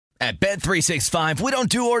At Bet365, we don't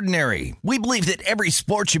do ordinary. We believe that every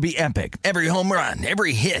sport should be epic. Every home run,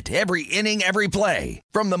 every hit, every inning, every play.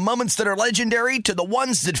 From the moments that are legendary to the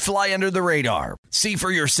ones that fly under the radar. See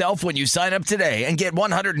for yourself when you sign up today and get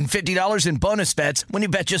 $150 in bonus bets when you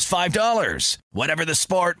bet just $5. Whatever the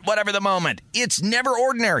sport, whatever the moment, it's never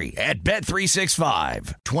ordinary at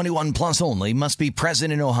Bet365. 21 plus only. Must be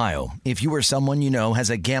present in Ohio. If you or someone you know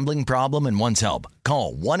has a gambling problem and wants help,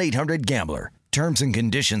 call 1-800-GAMBLER. Terms and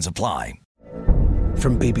conditions apply.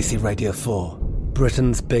 From BBC Radio 4,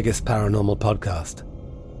 Britain's biggest paranormal podcast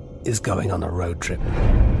is going on a road trip.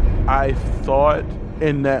 I thought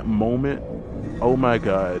in that moment, oh my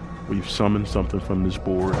God, we've summoned something from this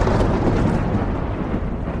board.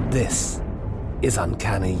 This is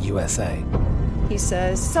Uncanny USA. He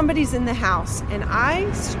says, somebody's in the house, and I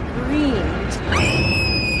screamed.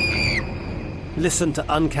 Listen to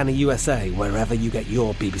Uncanny USA wherever you get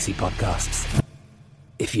your BBC podcasts,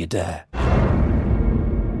 if you dare.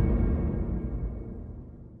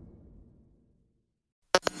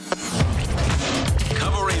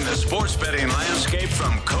 Covering the sports betting landscape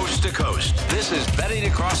from coast to coast. This is Betting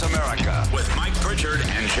Across America with Mike Pritchard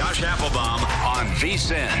and Josh Applebaum on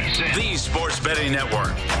VSiN, the Sports Betting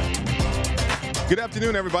Network. Good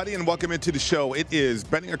afternoon, everybody, and welcome into the show. It is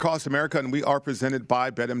Betting Across America, and we are presented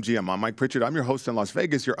by BetMGM. I'm Mike Pritchard. I'm your host in Las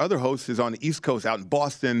Vegas. Your other host is on the East Coast out in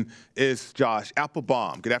Boston is Josh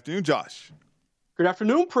Applebaum. Good afternoon, Josh. Good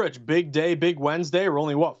afternoon, Pritch. Big day, big Wednesday. We're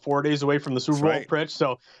only, 4 days away from the Super Bowl, Pritch.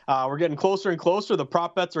 So we're getting closer and closer. The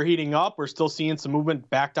prop bets are heating up. We're still seeing some movement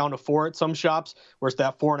back down to 4 at some shops. Whereas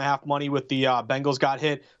that 4.5 money with the Bengals got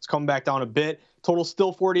hit. It's coming back down a bit. Total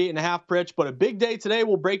still 48.5, Pritch, but a big day today.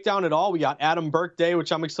 We'll break down it all. We got Adam Burke Day,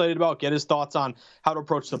 which I'm excited about. Get his thoughts on how to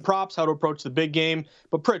approach the props, how to approach the big game.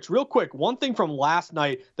 But Pritch, real quick, one thing from last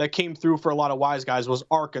night that came through for a lot of wise guys was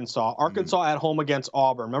Arkansas. Arkansas at home against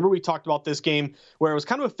Auburn. Remember we talked about this game where it was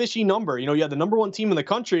kind of a fishy number. You know, you had the number one team in the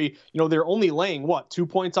country. You know, they're only laying, 2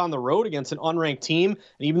 points on the road against an unranked team.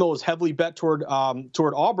 And even though it was heavily bet toward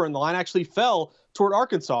Auburn, the line actually fell toward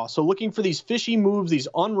Arkansas. So looking for these fishy moves, these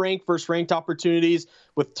unranked versus ranked opportunities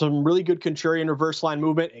with some really good contrarian reverse line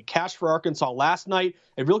movement. It cashed for Arkansas last night.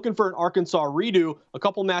 If you're looking for an Arkansas redo, a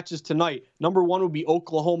couple matches tonight. Number one would be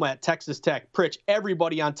Oklahoma at Texas Tech. Pritch,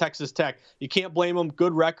 everybody on Texas Tech. You can't blame them.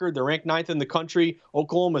 Good record. They're ranked 9th in the country.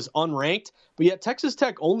 Oklahoma is unranked. But yet Texas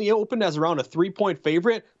Tech only opened as around a 3-point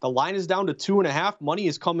favorite. The line is down to 2.5. Money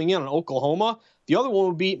is coming in on Oklahoma. The other one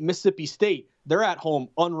would be Mississippi State. They're at home,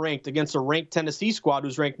 unranked, against a ranked Tennessee squad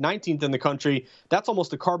who's ranked 19th in the country. That's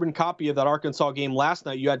almost a carbon copy of that Arkansas game last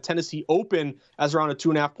night. You had Tennessee open as around a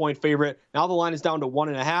 2.5-point favorite. Now the line is down to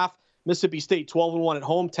 1.5. Mississippi State 12-1 at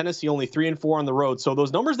home. Tennessee only 3-4 on the road. So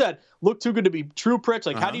those numbers that look too good to be true,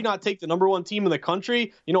 Pritch, how do you not take the number one team in the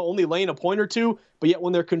country, only laying a point or two, but yet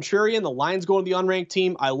when they're contrarian, the line's going to the unranked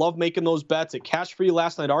team. I love making those bets. It cashed for you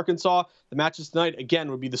last night, Arkansas. The matches tonight, again,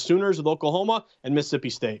 would be the Sooners with Oklahoma and Mississippi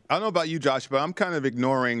State. I don't know about you, Josh, but I'm kind of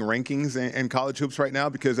ignoring rankings in college hoops right now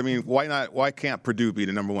because, why can't Purdue be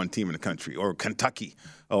the number one team in the country, or Kentucky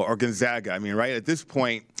or Gonzaga? Right at this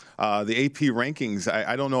point, the AP rankings,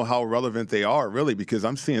 I don't know how relevant they are, really, because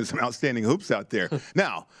I'm seeing some outstanding hoops out there.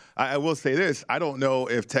 Now, I will say this. I don't know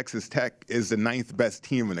if Texas Tech is the 9th best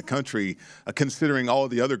team in the country, considering all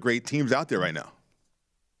the other great teams out there right now.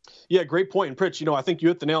 Yeah, great point. And Pritch, I think you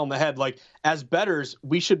hit the nail on the head. As bettors,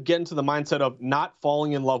 we should get into the mindset of not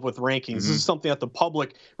falling in love with rankings. Mm-hmm. This is something that the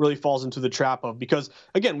public really falls into the trap of because,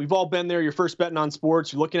 again, we've all been there. You're first betting on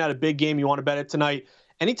sports. You're looking at a big game. You want to bet it tonight.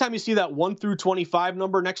 Anytime you see that 1 through 25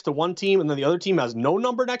 number next to one team and then the other team has no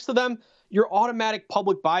number next to them, your automatic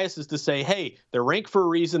public bias is to say, hey, they're ranked for a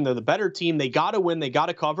reason. They're the better team. They got to win. They got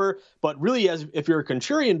to cover. But really, if you're a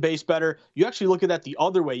contrarian-based bettor, you actually look at that the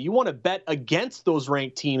other way. You want to bet against those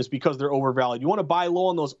ranked teams because they're overvalued. You want to buy low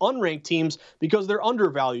on those unranked teams because they're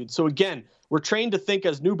undervalued. So again, we're trained to think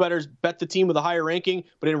as new bettors, bet the team with a higher ranking.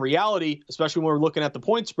 But in reality, especially when we're looking at the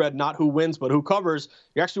point spread, not who wins, but who covers,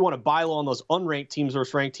 you actually want to buy low on those unranked teams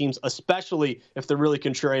versus ranked teams, especially if they're really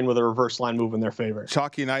contrarian with a reverse line move in their favor.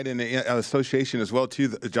 Chalky night in the association as well, too,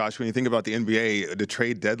 Josh. When you think about the NBA, the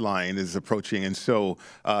trade deadline is approaching. And so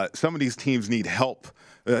some of these teams need help.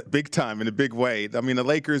 Big time in a big way. The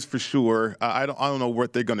Lakers for sure. I don't know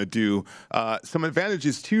what they're going to do. Some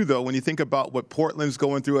advantages too, though, when you think about what Portland's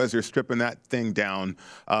going through as they're stripping that thing down.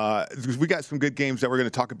 We got some good games that we're going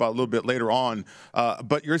to talk about a little bit later on.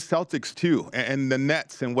 But your Celtics too, and the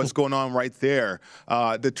Nets and what's going on right there.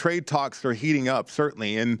 The trade talks are heating up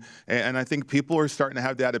certainly, and I think people are starting to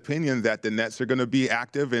have that opinion that the Nets are going to be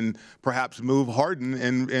active and perhaps move Harden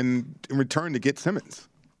in return to get Simmons.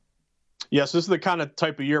 Yes, this is the kind of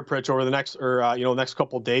type of year, Pritch, over the next next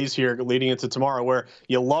couple of days here leading into tomorrow, where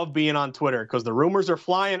you love being on Twitter because the rumors are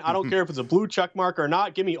flying. I don't care if it's a blue check mark or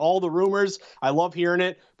not. Give me all the rumors. I love hearing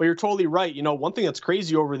it. But you're totally right. One thing that's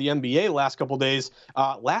crazy over the NBA last couple of days,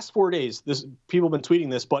 last 4 days, people have been tweeting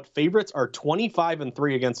this, but favorites are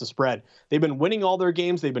 25-3 against the spread. They've been winning all their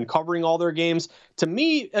games. They've been covering all their games. To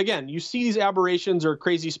me, again, you see these aberrations or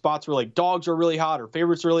crazy spots where like dogs are really hot or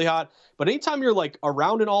favorites are really hot. But anytime you're like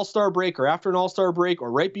around an all-star break or after an all-star break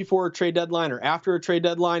or right before a trade deadline or after a trade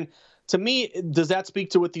deadline, to me, does that speak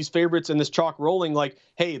to what these favorites and this chalk rolling? Like,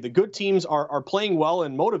 hey, the good teams are playing well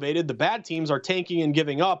and motivated. The bad teams are tanking and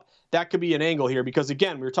giving up. That could be an angle here because,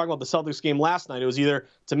 again, we were talking about the Celtics game last night. It was either,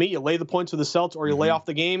 to me, you lay the points with the Celtics or you lay off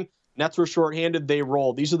the game. Nets were shorthanded. They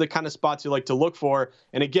roll. These are the kind of spots you like to look for.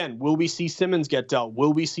 And again, will we see Simmons get dealt?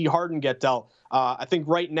 Will we see Harden get dealt? I think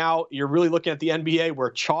right now you're really looking at the NBA where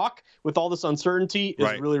chalk, with all this uncertainty,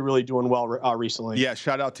 is really, really doing well recently. Yeah,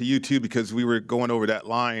 shout out to you, too, because we were going over that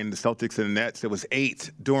line, the Celtics and the Nets. It was 8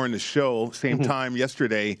 during the show. Same time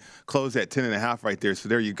yesterday, closed at 10.5 right there. So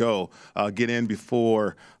there you go. Get in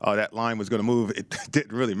before that line was going to move. It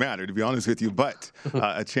didn't really matter, to be honest with you, but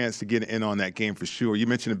a chance to get in on that game for sure. You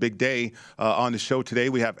mentioned a big day on the show today.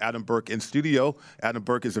 We have Adam Burke in studio. Adam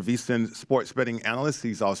Burke is a VSiN sports betting analyst.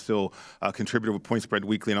 He's also a contributor with Point Spread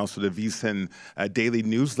Weekly and also the VSiN daily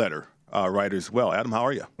newsletter writer as well. Adam, how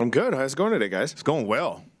are you? I'm good. How's it going today, guys? It's going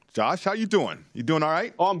well. Josh, how you doing? You doing all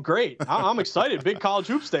right? Oh, I'm great. I'm excited. Big college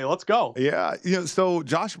hoops day. Let's go. Yeah. So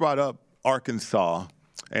Josh brought up Arkansas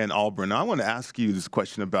and Auburn. I want to ask you this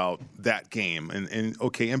question about that game and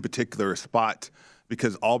in particular, a spot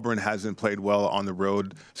because Auburn hasn't played well on the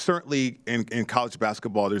road. Certainly in college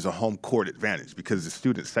basketball, there's a home court advantage because the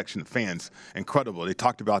student section fans, incredible. They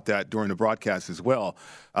talked about that during the broadcast as well.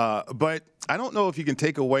 But I don't know if you can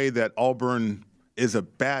take away that Auburn is a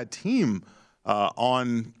bad team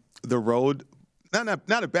on the road.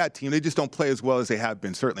 Not a bad team. They just don't play as well as they have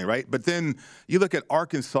been, certainly, right? But then you look at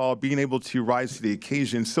Arkansas being able to rise to the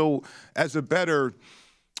occasion. So as a bettor,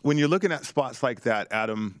 when you're looking at spots like that,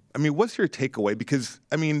 Adam, I mean, what's your takeaway? Because,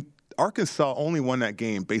 I mean, Arkansas only won that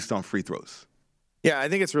game based on free throws. Yeah, I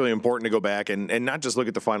think it's really important to go back and not just look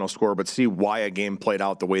at the final score, but see why a game played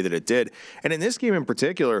out the way that it did. And in this game in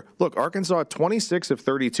particular, look, Arkansas 26 of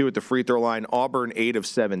 32 at the free throw line, Auburn 8 of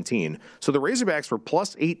 17. So the Razorbacks were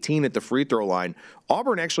plus 18 at the free throw line.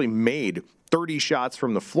 Auburn actually made 30 shots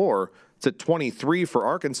from the floor to 23 for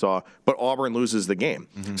Arkansas, but Auburn loses the game.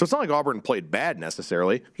 So it's not like Auburn played bad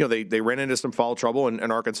necessarily. They ran into some foul trouble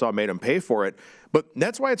and Arkansas made them pay for it. But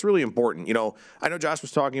that's why it's really important. I know Josh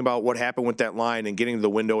was talking about what happened with that line and getting to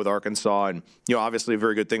the window with Arkansas, and obviously a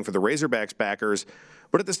very good thing for the Razorbacks backers.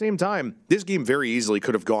 But at the same time, this game very easily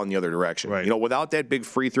could have gone the other direction. Right. Without that big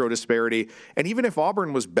free throw disparity, and even if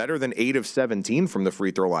Auburn was better than 8 of 17 from the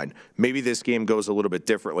free throw line, maybe this game goes a little bit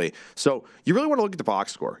differently. So you really want to look at the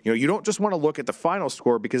box score. You don't just want to look at the final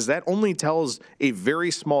score because that only tells a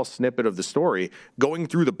very small snippet of the story. Going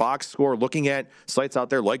through the box score, looking at sites out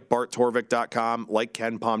there like BartTorvik.com, like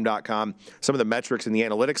KenPom.com, some of the metrics and the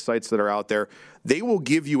analytics sites that are out there, they will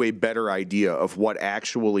give you a better idea of what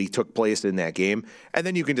actually took place in that game, and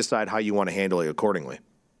then you can decide how you want to handle it accordingly.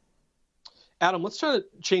 Adam, let's try to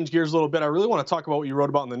change gears a little bit. I really want to talk about what you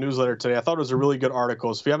wrote about in the newsletter today. I thought it was a really good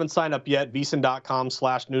article. So if you haven't signed up yet,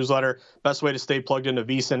 VSiN.com/newsletter, best way to stay plugged into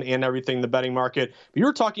VSiN and everything in the betting market. But you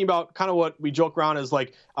were talking about kind of what we joke around as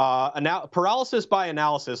like paralysis by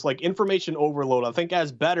analysis, like information overload. I think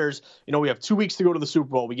as bettors, we have 2 weeks to go to the Super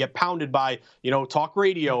Bowl. We get pounded by, talk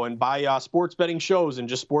radio and by sports betting shows and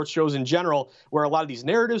just sports shows in general, where a lot of these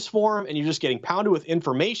narratives form and you're just getting pounded with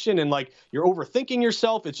information and like you're overthinking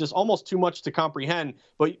yourself. It's just almost too much to comprehend.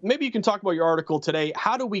 But maybe you can talk about your article today.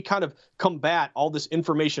 How do we kind of combat all this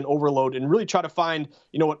information overload and really try to find,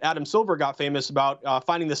 what Adam Silver got famous about,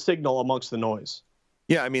 finding the signal amongst the noise?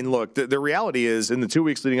 Yeah, I mean, look, the reality is in the 2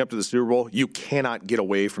 weeks leading up to the Super Bowl, you cannot get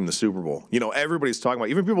away from the Super Bowl. Everybody's talking about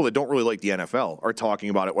it. Even people that don't really like the NFL are talking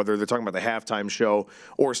about it, whether they're talking about the halftime show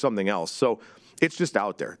or something else. So it's just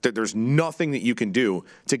out there. There's nothing that you can do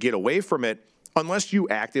to get away from it unless you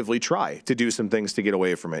actively try to do some things to get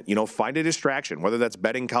away from it. Find a distraction, whether that's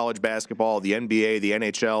betting college basketball, the NBA, the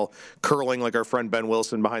NHL, curling like our friend Ben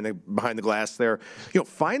Wilson behind the glass there.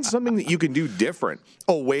 Find something that you can do different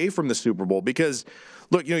away from the Super Bowl because,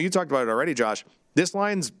 look, you talked about it already, Josh. This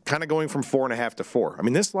line's kind of going from 4.5 to 4. I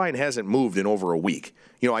mean, this line hasn't moved in over a week.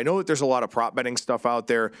 I know that there's a lot of prop betting stuff out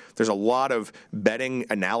there. There's a lot of betting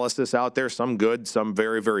analysis out there, some good, some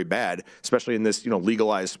very, very bad, especially in this,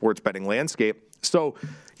 legalized sports betting landscape. So,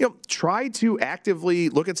 try to actively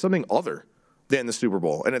look at something other than the Super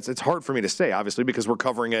Bowl. And it's hard for me to say, obviously, because we're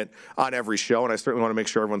covering it on every show, and I certainly want to make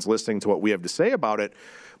sure everyone's listening to what we have to say about it.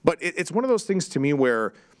 But it's one of those things to me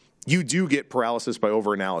where you do get paralysis by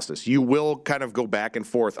overanalysis. You will kind of go back and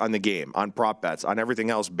forth on the game, on prop bets, on everything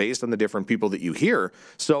else based on the different people that you hear.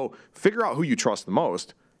 So figure out who you trust the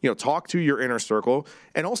most. Talk to your inner circle,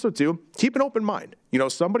 and also, too, keep an open mind.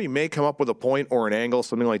 Somebody may come up with a point or an angle,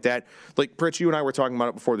 something like that. Like, Pritch, you and I were talking about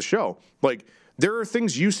it before the show. Like, there are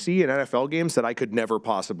things you see in NFL games that I could never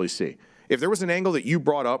possibly see. If there was an angle that you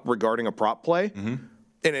brought up regarding a prop play, and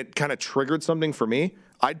it kind of triggered something for me,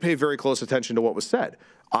 I'd pay very close attention to what was said.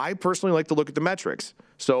 I personally like to look at the metrics.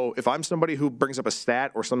 So if I'm somebody who brings up a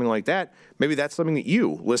stat or something like that, maybe that's something that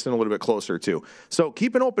you listen a little bit closer to. So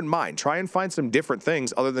keep an open mind. Try and find some different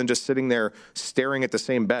things other than just sitting there staring at the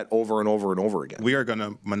same bet over and over and over again. We are going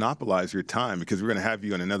to monopolize your time because we're going to have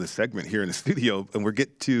you in another segment here in the studio, and we'll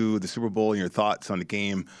get to the Super Bowl and your thoughts on the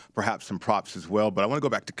game, perhaps some props as well. But I want to go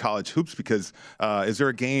back to college hoops because is there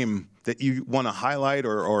a game that you want to highlight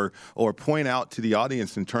or point out to the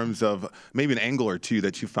audience in terms of maybe an angle or two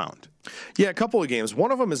that you found? Yeah, a couple of games.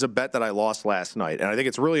 One of them is a bet that I lost last night, and I think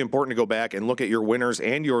it's really important to go back and look at your winners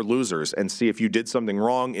and your losers and see if you did something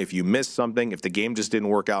wrong, if you missed something, if the game just didn't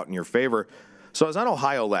work out in your favor. So I was on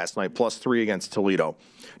Ohio last night, +3 against Toledo.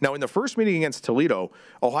 Now, in the first meeting against Toledo,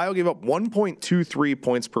 Ohio gave up 1.23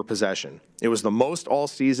 points per possession. It was the most all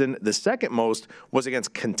season. The second most was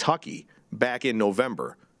against Kentucky back in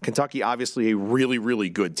November. Kentucky, obviously a really, really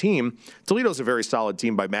good team. Toledo's a very solid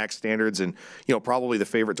team by MAC standards and, probably the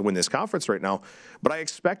favorite to win this conference right now. But I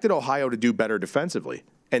expected Ohio to do better defensively,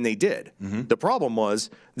 and they did. The problem was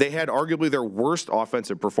they had arguably their worst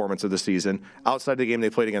offensive performance of the season outside the game they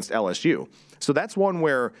played against LSU. So that's one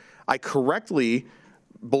where I correctly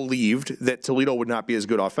believed that Toledo would not be as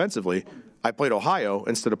good offensively. I played Ohio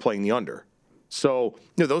instead of playing the under. So,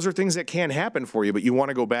 those are things that can happen for you, but you want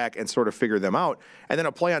to go back and sort of figure them out. And then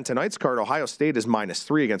a play on tonight's card, Ohio State is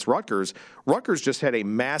 -3 against Rutgers. Rutgers just had a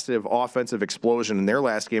massive offensive explosion in their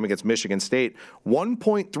last game against Michigan State.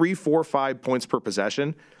 1.345 points per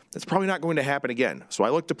possession. That's probably not going to happen again. So I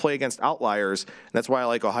look to play against outliers, and that's why I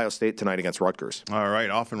like Ohio State tonight against Rutgers. All right,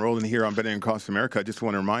 off and rolling here on Betting Across America. I just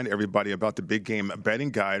want to remind everybody about the Big Game Betting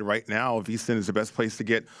Guide. Right now, VSiN is the best place to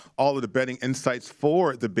get all of the betting insights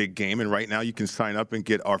for the big game. And right now, you can sign up and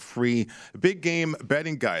get our free Big Game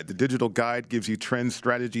Betting Guide. The digital guide gives you trends,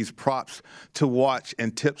 strategies, props to watch,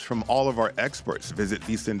 and tips from all of our experts. Visit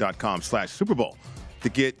vsin.com/Super Bowl to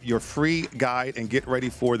get your free guide and get ready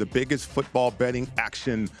for the biggest football betting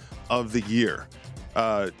action of the year.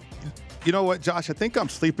 You know what, Josh? I think I'm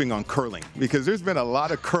sleeping on curling because there's been a lot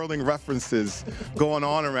of curling references going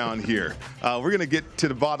on around here. We're going to get to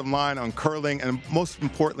the bottom line on curling and, most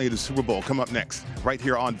importantly, the Super Bowl. Come up next right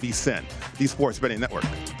here on VSiN, the Sports Betting Network.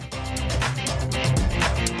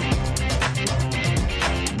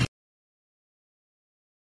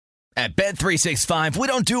 At Bet365, we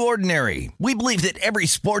don't do ordinary. We believe that every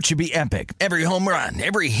sport should be epic. Every home run,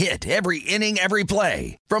 every hit, every inning, every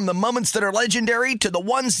play. From the moments that are legendary to the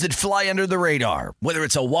ones that fly under the radar. Whether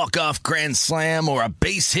it's a walk-off grand slam or a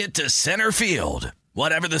base hit to center field.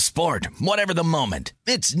 Whatever the sport, whatever the moment.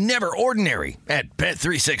 It's never ordinary at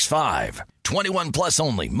Bet365. 21 plus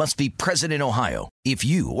only. Must be present in Ohio. If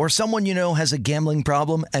you or someone you know has a gambling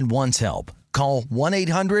problem and wants help, call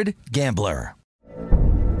 1-800-GAMBLER.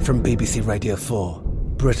 From BBC Radio 4,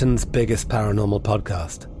 Britain's biggest paranormal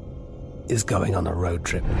podcast is going on a road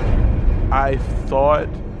trip. I thought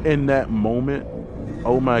in that moment,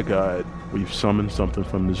 oh my God, we've summoned something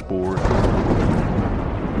from this board.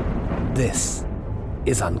 This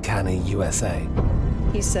is Uncanny USA.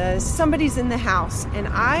 He says, somebody's in the house, and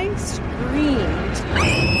I screamed.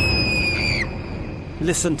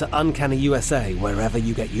 Listen to Uncanny USA wherever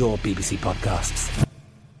you get your BBC podcasts,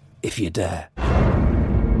 if you dare.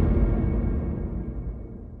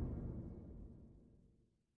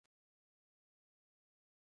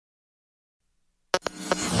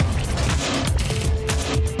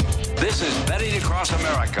 This is Betting Across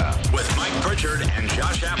America with Mike Pritchard and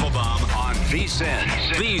Josh Applebaum on VSiN,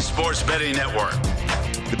 the Sports Betting Network.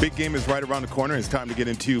 The big game is right around the corner. It's time to get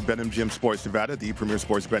into BetMGM Sports Nevada, the premier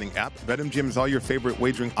sports betting app. BetMGM is all your favorite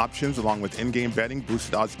wagering options, along with in-game betting,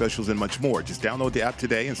 boosted odds specials, and much more. Just download the app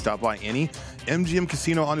today and stop by any MGM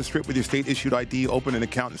casino on the Strip with your state-issued ID, open an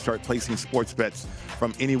account, and start placing sports bets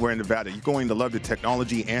from anywhere in Nevada. You're going to love the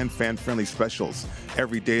technology and fan-friendly specials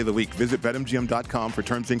every day of the week. Visit BetMGM.com for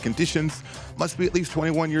terms and conditions. Must be at least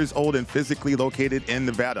 21 years old and physically located in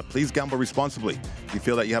Nevada. Please gamble responsibly. If you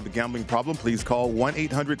feel that you have a gambling problem, please call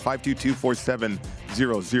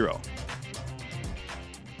 1-800-522-4700.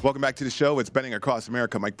 Welcome back to the show. It's Betting Across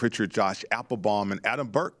America. Mike Pritchard, Josh Applebaum, and Adam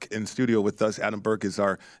Burke in studio with us. Adam Burke is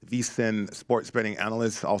our VSiN sports betting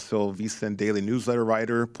analyst, also VSiN daily newsletter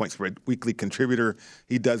writer, Point Spread Weekly contributor.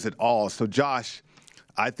 He does it all. So, Josh,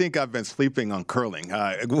 I think I've been sleeping on curling.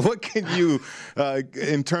 What can you,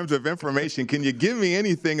 in terms of information, can you give me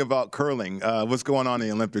anything about curling? What's going on in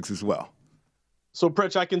the Olympics as well? So,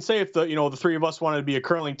 Pritch, I can say if the three of us wanted to be a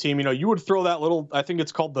curling team, you would throw that little, I think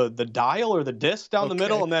it's called the dial or the disc down the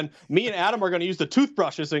middle, and then me and Adam are going to use the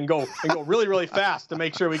toothbrushes and go really, really fast to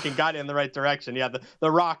make sure we can guide it in the right direction. Yeah,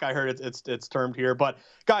 the rock, I heard it's termed here. But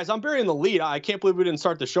guys, I'm burying the lead. I can't believe we didn't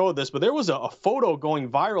start the show with this, but there was a photo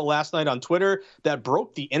going viral last night on Twitter that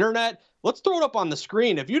broke the internet. Let's throw it up on the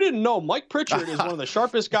screen. If you didn't know, Mike Pritchard is one of the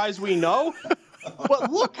sharpest guys we know.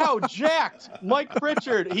 But look how jacked Mike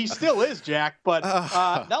Pritchard, he still is jacked, but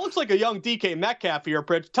that looks like a young DK Metcalf here,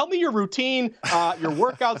 Pritch. Tell me your routine, your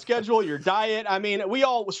workout schedule, your diet. I mean, we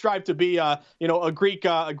all strive to be, a Greek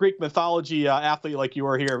mythology athlete like you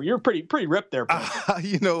are here. You're pretty ripped there,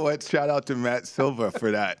 Pritch. You know what? Shout out to Matt Silva for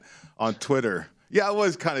that on Twitter. Yeah, I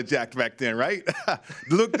was kind of jacked back then, right?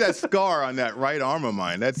 Look at that scar on that right arm of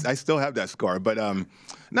mine. I still have that scar. But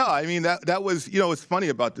no, I mean, that was, what's funny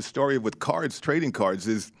about the story with trading cards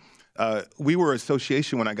is we were an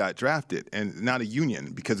association when I got drafted and not a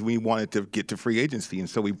union because we wanted to get to free agency. And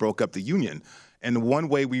so we broke up the union. And one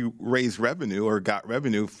way we raised revenue or got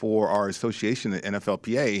revenue for our association at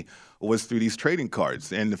NFLPA was through these trading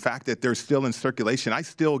cards. And the fact that they're still in circulation, I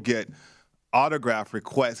still get autograph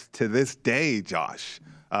requests to this day, Josh.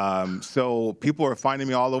 So people are finding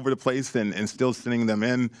me all over the place and still sending them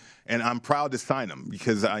in, and I'm proud to sign them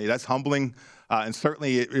because that's humbling, and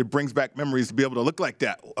certainly it brings back memories to be able to look like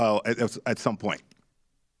that at some point.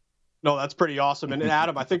 No, that's pretty awesome. And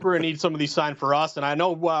Adam, I think we're gonna need some of these signed for us. And I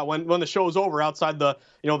know when the show's over outside the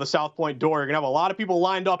South Point door, you're gonna have a lot of people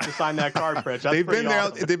lined up to sign that card, Pritch. They've been there.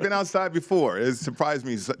 Awesome. They've been outside before. It surprised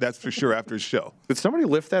me. That's for sure. After the show, did somebody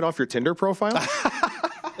lift that off your Tinder profile?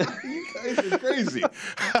 You guys are crazy.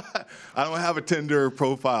 I don't have a Tinder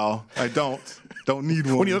profile. I don't need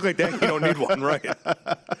one. When you look like that, you don't need one, right?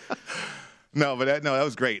 No, but that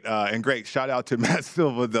was great. And great. Shout out to Matt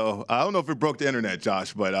Silva, though. I don't know if it broke the internet,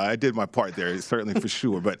 Josh, but I did my part there, certainly for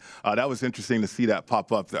sure. But that was interesting to see that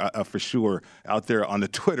pop up for sure out there on the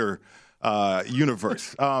Twitter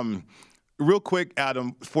universe. Real quick,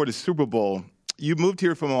 Adam, for the Super Bowl, you moved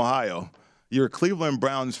here from Ohio. You're a Cleveland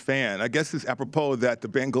Browns fan. I guess it's apropos that the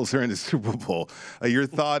Bengals are in the Super Bowl. Your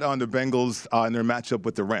thought on the Bengals and their matchup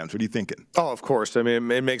with the Rams? What are you thinking? Oh, of course. I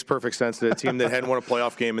mean, it makes perfect sense that a team that hadn't won a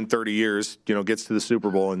playoff game in 30 years, gets to the Super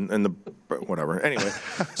Bowl and the whatever. Anyway,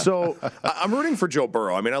 so I'm rooting for Joe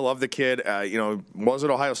Burrow. I mean, I love the kid. Was at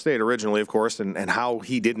Ohio State originally, of course, and how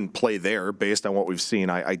he didn't play there based on what we've seen,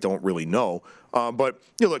 I don't really know. But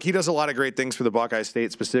look, he does a lot of great things for the Buckeye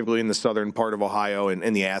State, specifically in the southern part of Ohio and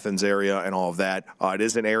in the Athens area and all of that. It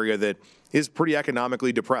is an area that is pretty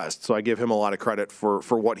economically depressed, so I give him a lot of credit for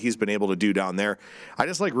what he's been able to do down there. I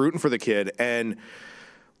just like rooting for the kid. And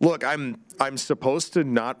look, I'm supposed to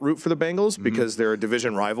not root for the Bengals because they're a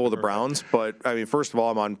division rival of the Browns. But I mean, first of all,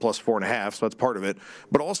 I'm on +4.5, so that's part of it.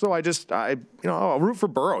 But also, I'll root for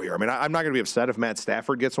Burrow here. I mean, I'm not going to be upset if Matt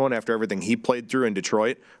Stafford gets one after everything he played through in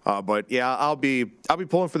Detroit. But yeah, I'll be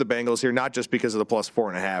pulling for the Bengals here, not just because of the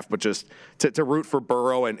 +4.5, but just to root for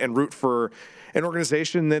Burrow and root for an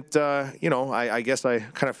organization that I guess I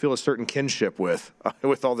kind of feel a certain kinship with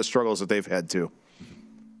all the struggles that they've had too.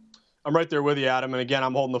 I'm right there with you, Adam. And again,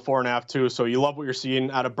 I'm holding the 4.5 too. So you love what you're seeing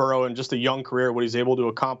out of Burrow and just a young career, what he's able to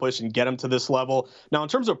accomplish and get him to this level. Now, in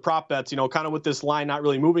terms of prop bets, kind of with this line not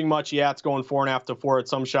really moving much. Yeah, it's going 4.5 to 4 at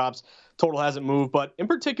some shops. Total hasn't moved. But in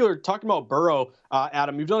particular, talking about Burrow,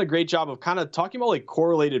 Adam, you've done a great job of kind of talking about like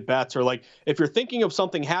correlated bets, or like if you're thinking of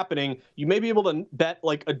something happening, you may be able to bet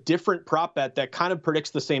like a different prop bet that kind of predicts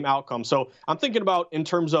the same outcome. So I'm thinking about in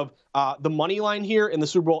terms of the money line here in the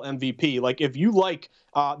Super Bowl MVP. Like if you like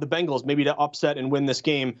the Bengals maybe to upset and win this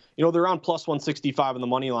game, they're around +165 on the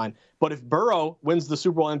money line. But if Burrow wins the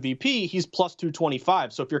Super Bowl MVP, he's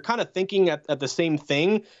 +225. So if you're kind of thinking at the same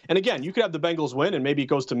thing, and again, you could have the Bengals win and maybe it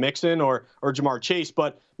goes to Mixon or Jamar Chase,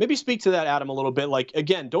 but maybe speak to that, Adam, a little bit. Like,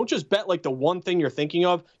 again, don't just bet like the one thing you're thinking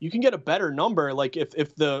of. You can get a better number. Like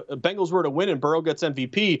if the Bengals were to win and Burrow gets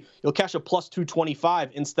MVP, you'll cash a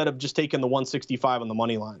 +225 instead of just taking the 165 on the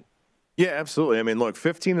money line. Yeah, absolutely. I mean, look,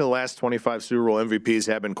 15 of the last 25 Super Bowl MVPs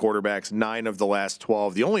have been quarterbacks, 9 of the last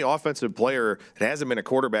 12. The only offensive player that hasn't been a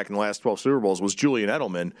quarterback in the last 12 Super Bowls was Julian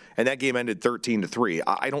Edelman, and that game ended 13-3.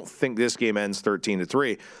 I don't think this game ends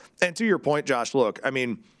 13-3. And to your point, Josh, look, I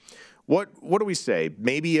mean, what do we say?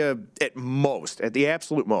 Maybe at the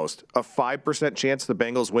absolute most, a 5% chance the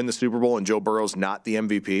Bengals win the Super Bowl and Joe Burrow's not the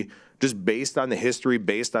MVP, just based on the history,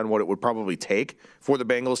 based on what it would probably take for the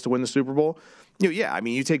Bengals to win the Super Bowl.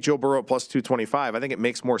 You take Joe Burrow at plus 225. I think it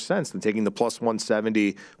makes more sense than taking the plus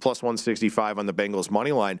 170, plus 165 on the Bengals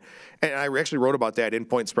money line. And I actually wrote about that in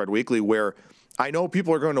Point Spread Weekly, where I know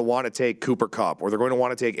people are going to want to take Cooper Kupp or they're going to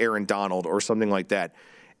want to take Aaron Donald or something like that.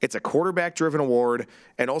 It's a quarterback-driven award,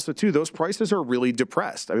 and also, too, those prices are really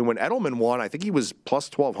depressed. I mean, when Edelman won, I think he was plus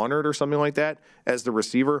 1,200 or something like that as the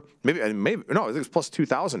receiver. Maybe I think it was plus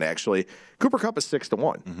 2,000, actually. Cooper Kupp is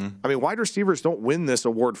 6-1. Mm-hmm. I mean, wide receivers don't win this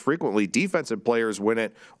award frequently. Defensive players win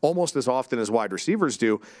it almost as often as wide receivers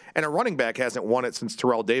do, and a running back hasn't won it since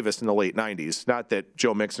Terrell Davis in the late 90s. Not that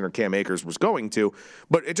Joe Mixon or Cam Akers was going to,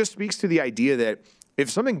 but it just speaks to the idea that if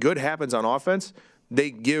something good happens on offense, they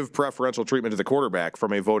give preferential treatment to the quarterback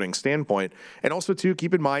from a voting standpoint. And also, too,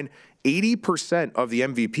 keep in mind, 80% of the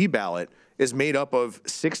MVP ballot is made up of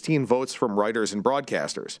 16 votes from writers and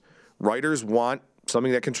broadcasters. Writers want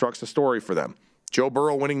something that constructs a story for them. Joe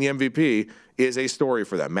Burrow winning the MVP is a story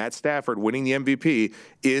for them. Matt Stafford winning the MVP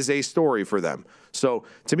is a story for them. So,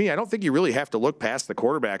 to me, I don't think you really have to look past the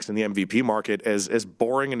quarterbacks in the MVP market, as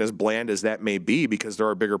boring and as bland as that may be, because there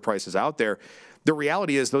are bigger prices out there. The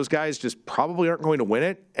reality is those guys just probably aren't going to win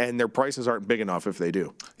it, and their prices aren't big enough if they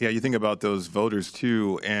do. Yeah, you think about those voters,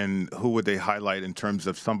 too, and who would they highlight in terms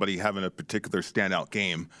of somebody having a particular standout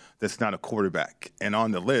game that's not a quarterback? And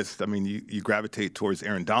on the list, I mean, you gravitate towards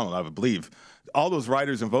Aaron Donald, I would believe. All those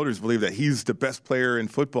writers and voters believe that he's the best player in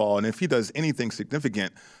football, and if he does anything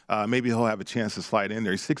significant, maybe he'll have a chance to slide in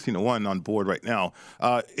there. He's 16-1 on board right now.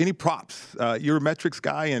 Any props? You're a metrics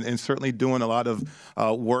guy and certainly doing a lot of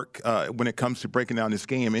work when it comes to breaking down this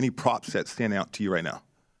game. Any props that stand out to you right now?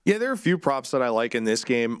 Yeah, there are a few props that I like in this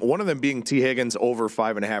game. One of them being T. Higgins over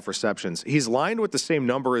 5.5 receptions. He's lined with the same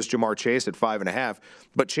number as Jamar Chase at 5.5,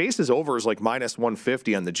 but Chase's over is like minus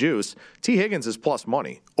 150 on the juice. T. Higgins is plus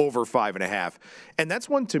money over 5.5. And that's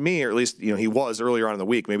one to me, or at least he was earlier on in the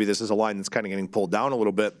week. Maybe this is a line that's kind of getting pulled down a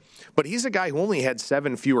little bit. But he's a guy who only had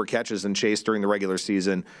 7 fewer catches than Chase during the regular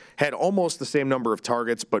season, had almost the same number of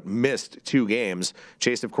targets, but missed 2 games.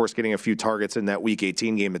 Chase, of course, getting a few targets in that Week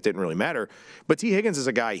 18 game that didn't really matter. But T. Higgins is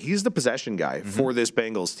a guy, he's the possession guy for this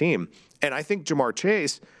Bengals team. And I think Jamar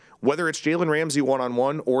Chase, whether it's Jalen Ramsey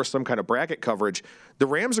one-on-one or some kind of bracket coverage, the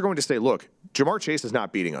Rams are going to say, look, Jamar Chase is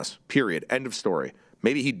not beating us, period, end of story.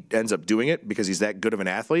 Maybe he ends up doing it because he's that good of an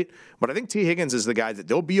athlete. But I think T. Higgins is the guy that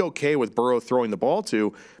they'll be okay with Burrow throwing the ball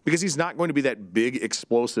to because he's not going to be that big,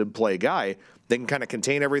 explosive play guy. They can kind of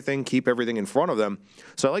contain everything, keep everything in front of them.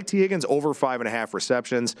 So I like T. Higgins over 5.5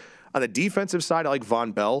 receptions. On the defensive side, I like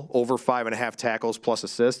Von Bell over 5.5 tackles plus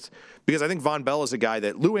assists because I think Von Bell is a guy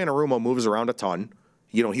that Lou Anarumo moves around a ton.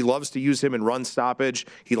 He loves to use him in run stoppage.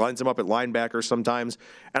 He lines him up at linebacker sometimes.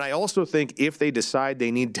 And I also think if they decide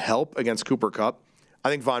they need help against Cooper Kupp, I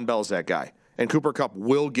think Von Bell's that guy. And Cooper Kupp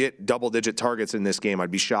will get double-digit targets in this game. I'd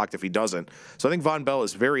be shocked if he doesn't. So I think Von Bell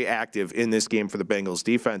is very active in this game for the Bengals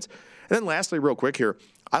defense. And then lastly, real quick here,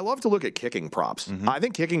 I love to look at kicking props. Mm-hmm. I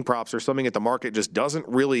think kicking props are something that the market just doesn't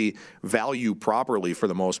really value properly for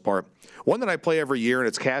the most part. One that I play every year, and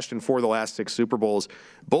it's cashed in 4 of the last 6 Super Bowls,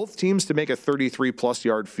 both teams to make a 33-plus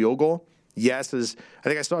yard field goal. Yes, I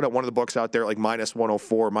think I saw it at one of the books out there, like minus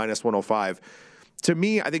 104, minus 105. To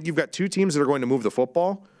me, I think you've got 2 teams that are going to move the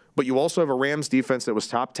football, but you also have a Rams defense that was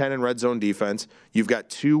top 10 in red zone defense. You've got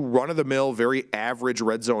 2 run-of-the-mill, very average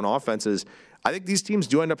red zone offenses. I think these teams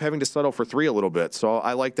do end up having to settle for 3 a little bit, so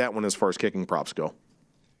I like that one as far as kicking props go.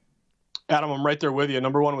 Adam, I'm right there with you.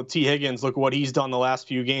 Number 1 with T. Higgins. Look at what he's done the last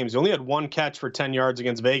few games. He only had 1 catch for 10 yards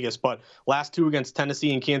against Vegas, but last 2 against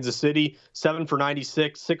Tennessee and Kansas City, 7 for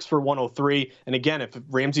 96, 6 for 103. And again, if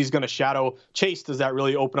Ramsey's going to shadow Chase, does that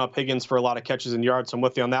really open up Higgins for a lot of catches and yards? So I'm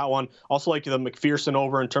with you on that one. Also like the McPherson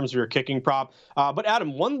over in terms of your kicking prop. But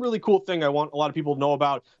Adam, one really cool thing I want a lot of people to know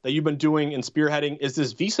about that you've been doing and spearheading is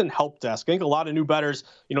this VSiN help desk. I think a lot of new bettors,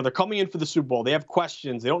 they're coming in for the Super Bowl. They have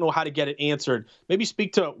questions. They don't know how to get it answered. Maybe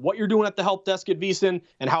speak to what you're doing at the help desk at VSiN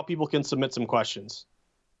and how people can submit some questions.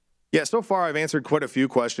 Yeah, so far I've answered quite a few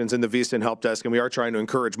questions in the VSiN Help Desk, and we are trying to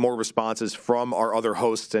encourage more responses from our other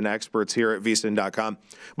hosts and experts here at VSiN.com.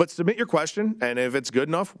 But submit your question, and if it's good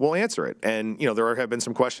enough, we'll answer it. And, there have been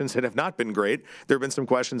some questions that have not been great. There have been some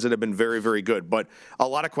questions that have been very, very good. But a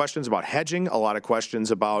lot of questions about hedging, a lot of questions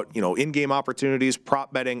about, in-game opportunities,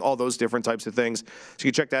 prop betting, all those different types of things. So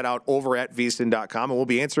you can check that out over at VSiN.com, and we'll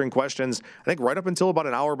be answering questions, I think, right up until about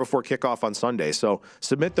an hour before kickoff on Sunday. So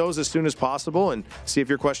submit those as soon as possible and see if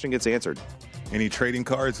your question gets gets answered. Any trading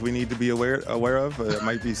cards we need to be aware of that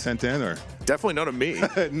might be sent in? Or Definitely none of me.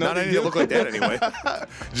 Not of any that look like that anyway.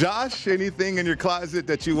 Josh, anything in your closet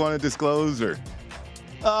that you want to disclose? Or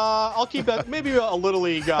I'll keep that. Maybe a Little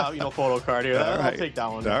League photo card here. I'll take that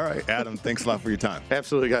one. All right, Adam, thanks a lot for your time.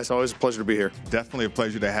 Absolutely, guys. Always a pleasure to be here. Definitely a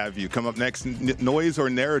pleasure to have you. Come up next, Noise or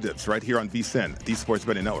Narratives, right here on VSiN, the Sports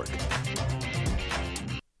Betting Network.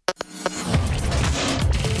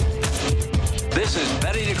 This is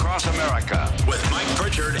Betting Across America with Mike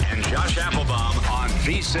Pritchard and Josh Applebaum on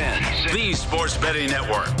VSiN, the Sports Betting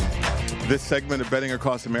Network. This segment of Betting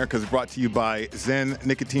Across America is brought to you by Zyn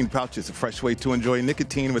Nicotine Pouches, a fresh way to enjoy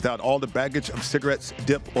nicotine without all the baggage of cigarettes,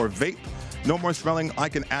 dip, or vape. No more smelling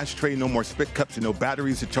like an ashtray, no more spit cups, and no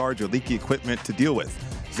batteries to charge or leaky equipment to deal with.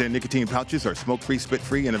 Zyn Nicotine Pouches are smoke-free,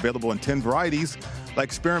 spit-free, and available in 10 varieties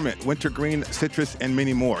like spearmint, wintergreen, citrus, and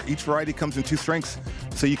many more. Each variety comes in 2 strengths,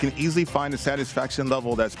 so you can easily find a satisfaction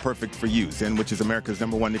level that's perfect for you. Zyn, which is America's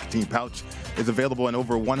 #1 nicotine pouch, is available in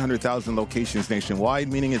over 100,000 locations nationwide,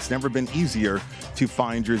 meaning it's never been easier to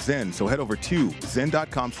find your Zyn. So head over to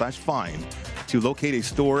zyn.com/find to locate a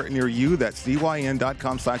store near you. That's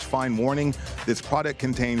zyn.com/find. Warning, this product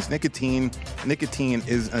contains nicotine. Nicotine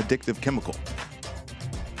is an addictive chemical.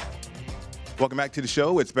 Welcome back to the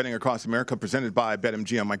show. It's Betting Across America, presented by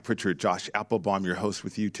BetMGM. I'm Mike Pritchard, Josh Applebaum, your host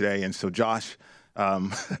with you today. And so, Josh,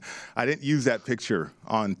 I didn't use that picture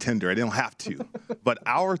on Tinder. I didn't have to. But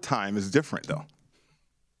our time is different, though.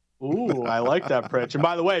 Ooh, I like that, Pritch. And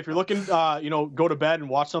by the way, if you're looking, go to bed and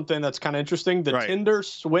watch something that's kind of interesting, the Tinder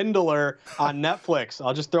Swindler on Netflix.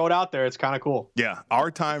 I'll just throw it out there. It's kind of cool. Yeah,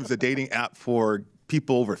 Our Time is a dating app for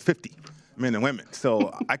people over 50, men and women.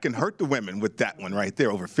 So I can hurt the women with that one right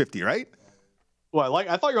there, over 50, right? Well,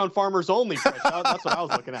 I thought you were on Farmers Only, Pritch. That's what I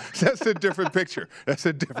was looking at. That's a different picture.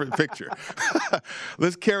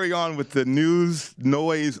 Let's carry on with the news,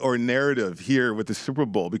 noise, or narrative here with the Super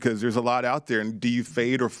Bowl, because there's a lot out there. And do you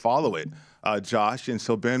fade or follow it, Josh? And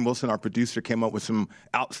so Ben Wilson, our producer, came up with some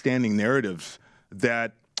outstanding narratives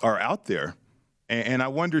that are out there. And I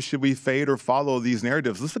wonder, should we fade or follow these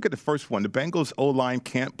narratives? Let's look at the first one. The Bengals O-line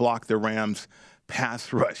can't block the Rams'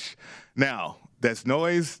 pass rush. Now, that's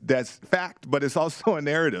noise, that's fact, but it's also a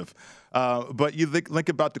narrative. But you think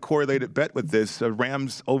about the correlated bet with this,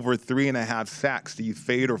 Rams over 3.5 sacks. Do you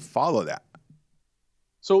fade or follow that?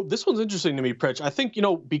 So this one's interesting to me, Pritch. I think,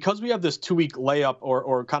 because we have this 2-week layup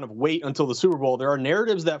or kind of wait until the Super Bowl, there are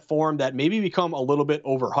narratives that form that maybe become a little bit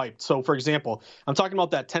overhyped. So, for example, I'm talking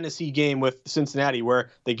about that Tennessee game with Cincinnati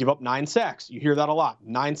where they give up 9 sacks. You hear that a lot.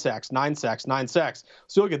 9 sacks, 9 sacks, 9 sacks.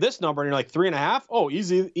 So you look at this number and you're like 3.5. Oh,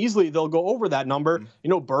 easily they'll go over that number.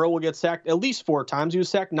 Burrow will get sacked at least 4 times. He was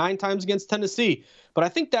sacked 9 times against Tennessee. But I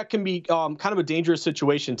think that can be kind of a dangerous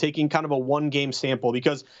situation, taking kind of a one-game sample,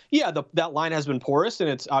 because, that line has been porous, and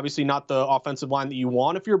it's obviously not the offensive line that you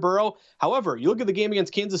want if you're Burrow. However, you look at the game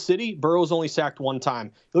against Kansas City, Burrow was only sacked 1 time.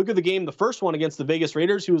 You look at the game, the first one against the Vegas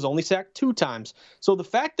Raiders, he was only sacked 2 times. So the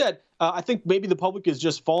fact that I think maybe the public is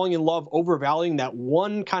just falling in love, overvaluing that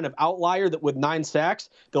one kind of outlier that with 9 sacks,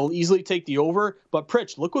 they'll easily take the over. But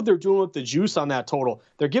Pritch, look what they're doing with the juice on that total.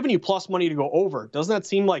 They're giving you plus money to go over. Doesn't that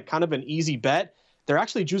seem like kind of an easy bet? They're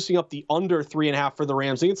actually juicing up the under 3.5 for the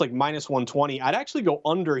Rams. I think it's like minus 120. I'd actually go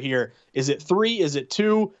under here. Is it 3? Is it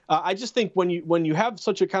 2? I just think when you have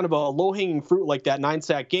such a kind of a low-hanging fruit like that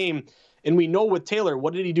 9-sack game, and we know with Taylor,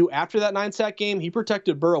 what did he do after that 9-sack game? He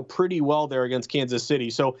protected Burrow pretty well there against Kansas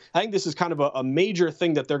City. So I think this is kind of a major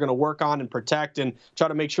thing that they're going to work on and protect and try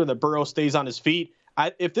to make sure that Burrow stays on his feet.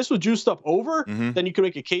 If this was juiced up over, then you can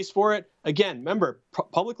make a case for it. Again, remember,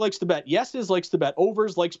 public likes to bet. Yeses likes to bet.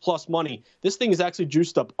 Overs likes plus money. This thing is actually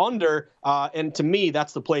juiced up under, and to me,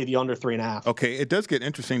 that's the play, the under 3.5. Okay, it does get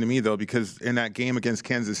interesting to me, though, because in that game against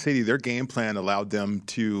Kansas City, their game plan allowed them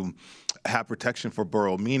to have protection for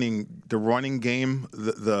Burrow, meaning the running game,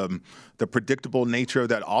 the predictable nature of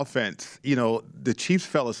that offense. The Chiefs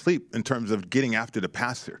fell asleep in terms of getting after the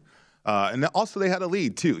passer. And also they had a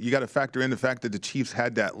lead, too. You got to factor in the fact that the Chiefs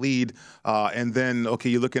had that lead. And then,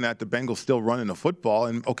 you're looking at the Bengals still running the football.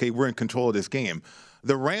 And, we're in control of this game.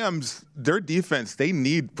 The Rams, their defense, they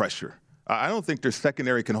need pressure. I don't think their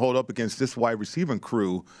secondary can hold up against this wide receiving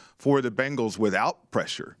crew for the Bengals without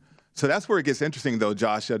pressure. So that's where it gets interesting, though,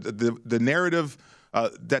 Josh. The narrative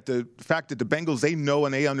that the fact that the Bengals, they know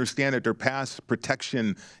and they understand that their pass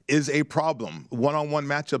protection is a problem. One-on-one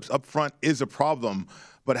matchups up front is a problem.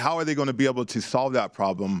 But how are they going to be able to solve that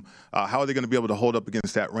problem? How are they going to be able to hold up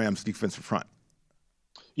against that Rams defensive front?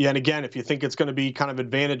 Yeah, and again, if you think it's going to be kind of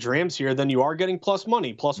advantage Rams here, then you are getting plus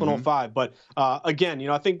money, plus 105. But again,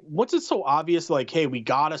 I think once it's so obvious, like, hey, we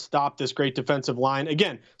got to stop this great defensive line.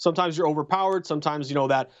 Again, sometimes you're overpowered. Sometimes,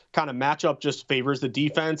 that kind of matchup just favors the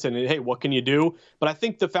defense. And, hey, what can you do? But I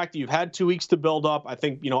think the fact that you've had 2 weeks to build up, I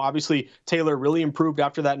think, obviously Taylor really improved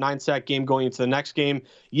after that 9-sack game going into the next game.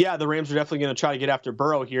 Yeah, the Rams are definitely going to try to get after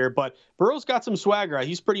Burrow here, but Burrow's got some swagger.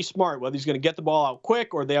 He's pretty smart, whether he's going to get the ball out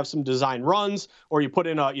quick or they have some design runs or you put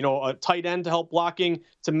in a tight end to help blocking.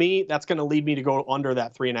 To me, that's going to lead me to go under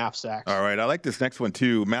that 3.5 sacks. All right, I like this next one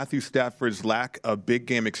too. Matthew Stafford's lack of big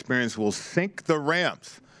game experience will sink the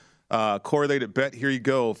Rams. Correlated bet, here you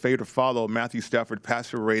go. Fade or follow. Matthew Stafford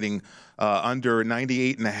passer rating under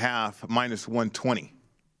 98.5, minus 120.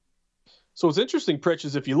 So what's interesting, Pritch,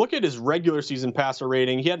 is if you look at his regular season passer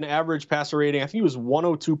rating, he had an average passer rating, I think he was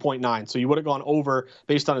 102.9. So you would have gone over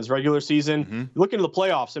based on his regular season. You look into the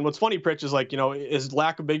playoffs, and what's funny, Pritch, is his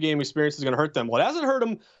lack of big game experience is going to hurt them. Well, it hasn't hurt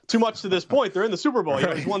him too much to this point. They're in the Super Bowl.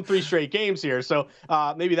 He's won 3 straight games here. So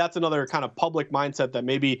maybe that's another kind of public mindset that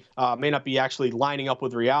maybe may not be actually lining up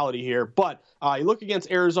with reality here. But you look against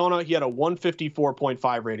Arizona, he had a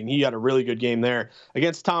 154.5 rating. He had a really good game there.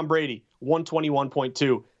 Against Tom Brady,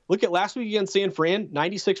 121.2. Look at last week against San Fran,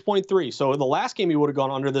 96.3. So in the last game, you would have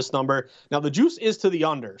gone under this number. Now, the juice is to the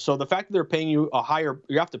under. So the fact that they're paying you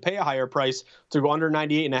you have to pay a higher price to go under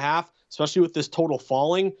 98.5, especially with this total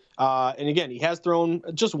falling. And again, he has thrown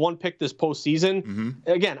just 1 pick this postseason.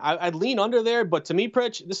 Again, I'd lean under there. But to me,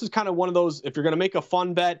 Pritch, this is kind of one of those, if you're going to make a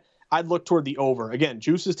fun bet, I'd look toward the over. Again,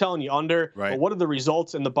 juice is telling you under, but what are the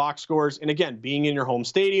results in the box scores? And again, being in your home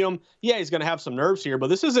stadium, yeah, he's going to have some nerves here, but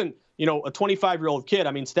this isn't, a 25-year-old kid.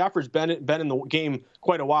 I mean, Stafford's been in the game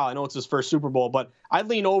quite a while. I know it's his first Super Bowl, but I'd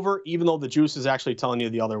lean over, even though the juice is actually telling you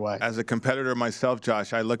the other way. As a competitor myself,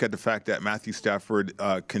 Josh, I look at the fact that Matthew Stafford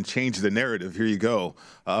can change the narrative. Here you go,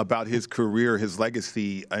 about his career, his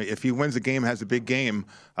legacy. If he wins a game, has a big game,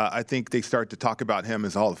 I think they start to talk about him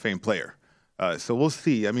as a Hall of Fame player. So we'll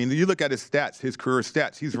see. I mean, you look at his stats, his career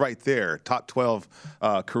stats, he's right there, top 12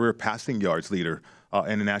 career passing yards leader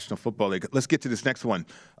in the National Football League. Let's get to this next one.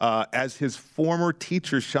 As his former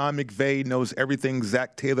teacher, Sean McVay, knows everything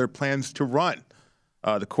Zac Taylor plans to run.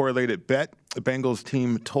 The correlated bet, the Bengals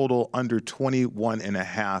team total under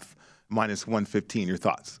 21.5, minus 115. Your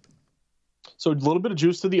thoughts? So a little bit of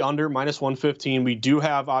juice to the under, minus 115. We do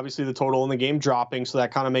have, obviously, the total in the game dropping, so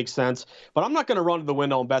that kind of makes sense. But I'm not going to run to the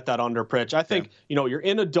window and bet that under, Pritch. I think, you're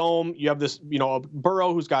in a dome. You have this,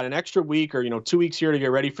 Burrow who's got an extra week or, 2 weeks here to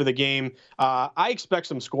get ready for the game. I expect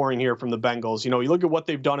some scoring here from the Bengals. You look at what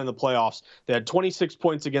they've done in the playoffs. They had 26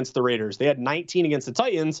 points against the Raiders. They had 19 against the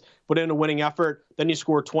Titans, but in a winning effort. Then you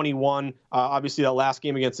score 21, obviously, that last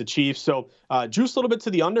game against the Chiefs. So juice a little bit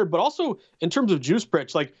to the under, but also in terms of juice,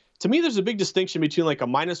 Pritch, to me, there's a big distinction between a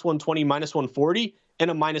minus 120, minus 140,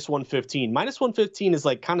 and a minus 115. Minus 115 is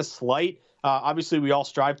kind of slight. Obviously, we all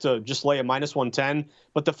strive to just lay a minus 110.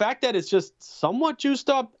 But the fact that it's just somewhat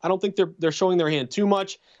juiced up, I don't think they're showing their hand too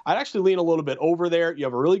much. I'd actually lean a little bit over there. You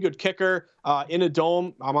have a really good kicker in a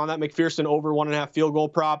dome. I'm on that McPherson over 1.5 field goal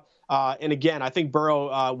prop. And again, I think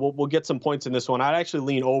Burrow will get some points in this one. I'd actually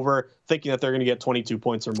lean over, thinking that they're going to get 22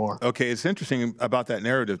 points or more. Okay, it's interesting about that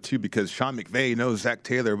narrative, too, because Sean McVay knows Zac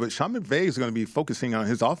Taylor, but Sean McVay is going to be focusing on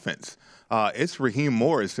his offense. It's Raheem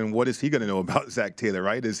Morris, and what is he going to know about Zac Taylor,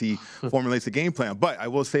 right, as he formulates a game plan? But I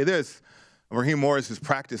will say this, Raheem Morris has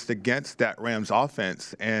practiced against that Rams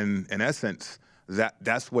offense, and in essence,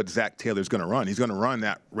 that's what Zac Taylor's going to run. He's going to run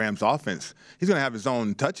that Rams offense. He's going to have his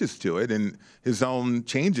own touches to it and his own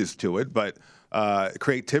changes to it, but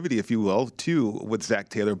creativity, if you will, too, with Zac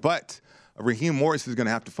Taylor. But Raheem Morris is going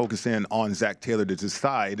to have to focus in on Zac Taylor to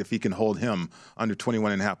decide if he can hold him under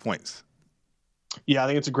 21.5 points. Yeah, I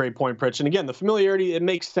think it's a great point, Pritch. And again, the familiarity, it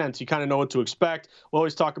makes sense. You kind of know what to expect. We'll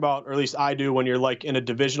always talk about, or at least I do, when you're in a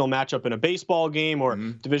divisional matchup in a baseball game or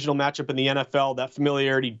divisional matchup in the NFL, that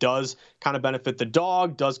familiarity does kind of benefit the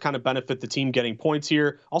dog, does kind of benefit the team getting points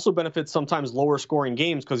here. Also benefits sometimes lower scoring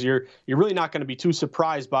games because you're really not going to be too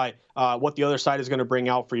surprised by what the other side is going to bring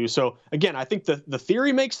out for you. So again, I think the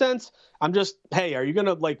theory makes sense. I'm just, hey, are you going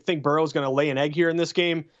to think Burrow's going to lay an egg here in this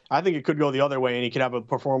game? I think it could go the other way, and he could have a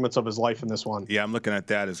performance of his life in this one. Yeah, I'm looking at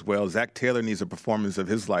that as well. Zac Taylor needs a performance of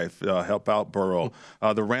his life, help out Burrow.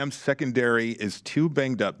 The Rams secondary is too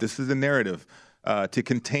banged up. This is the narrative to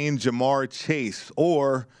contain Jamar Chase,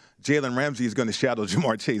 or Jalen Ramsey is going to shadow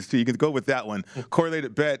Jamar Chase. So you can go with that one.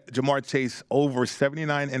 Correlated bet, Jamar Chase over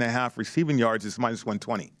 79.5 receiving yards is minus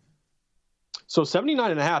 120. So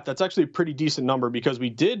 79.5, that's actually a pretty decent number because we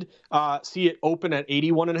did see it open at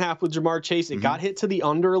 81.5 with Ja'Marr Chase. It got hit to the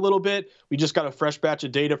under a little bit. We just got a fresh batch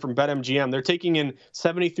of data from BetMGM. They're taking in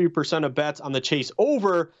 73% of bets on the Chase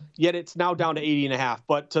over, yet it's now down to 80.5.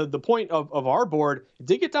 But to the point of our board, it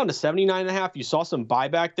did get down to 79.5. You saw some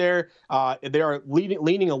buyback there. They are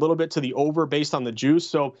leaning a little bit to the over based on the juice.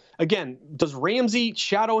 So again, does Ramsey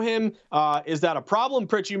shadow him? Is that a problem?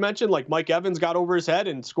 Pritch, you mentioned like Mike Evans got over his head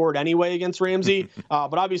and scored anyway against Ramsey.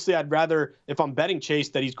 But obviously, I'd rather, if I'm betting Chase,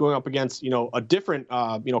 that he's going up against, a different,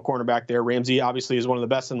 cornerback there. Ramsey obviously is one of the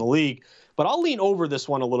best in the league. But I'll lean over this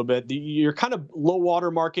one a little bit. You're kind of low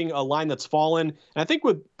water marking a line that's fallen. And I think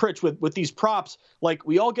with Pritch, with these props, like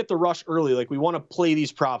we all get the rush early. Like we want to play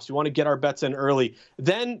these props. We want to get our bets in early.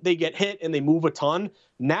 Then they get hit and they move a ton.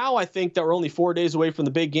 Now I think that we're only 4 days away from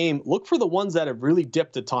the big game. Look for the ones that have really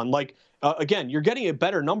dipped a ton. Like, again, you're getting a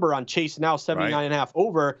better number on Chase now, 79.5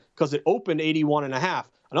 over, because it opened 81.5.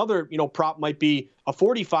 Another, prop might be a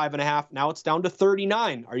 45.5. Now it's down to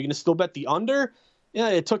 39. Are you going to still bet the under? Yeah,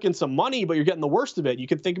 it took in some money, but you're getting the worst of it. You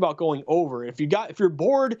can think about going over. If you're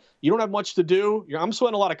bored, you don't have much to do. I'm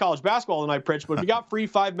sweating a lot of college basketball tonight, Pritch, but if you got free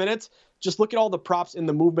 5 minutes, just look at all the props in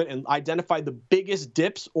the movement and identify the biggest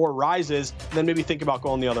dips or rises, and then maybe think about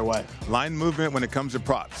going the other way. Line movement when it comes to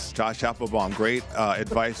props. Josh Applebaum, great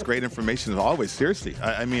advice, great information as always. Seriously,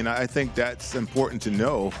 I think that's important to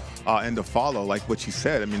know and to follow, like what you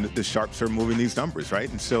said. The sharps are moving these numbers, right?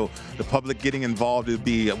 And so the public getting involved would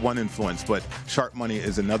be one influence, but sharp money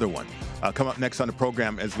is another one. Come up next on the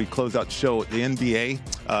program as we close out the show, the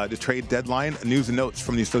NBA, the trade deadline, news and notes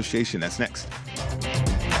from the association. That's next.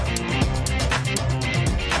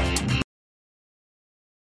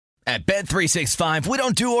 At Bet365, we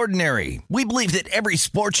don't do ordinary. We believe that every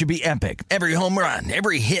sport should be epic. Every home run,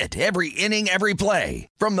 every hit, every inning, every play.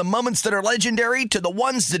 From the moments that are legendary to the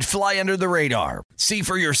ones that fly under the radar. See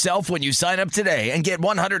for yourself when you sign up today and get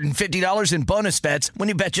 $150 in bonus bets when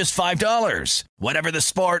you bet just $5. Whatever the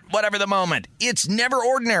sport, whatever the moment, it's never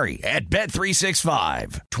ordinary at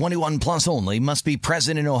Bet365. 21 plus only. Must be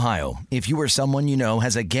present in Ohio. If you or someone you know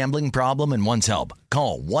has a gambling problem and wants help,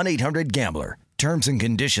 call 1-800-GAMBLER. Terms and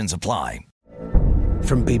conditions apply.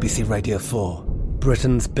 From BBC Radio 4,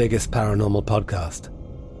 Britain's biggest paranormal podcast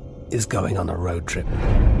is going on a road trip.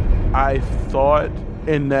 I thought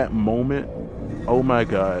in that moment, oh my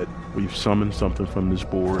God, we've summoned something from this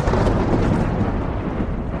board.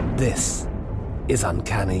 This is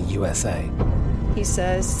Uncanny USA. He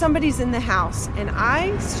says, somebody's in the house, and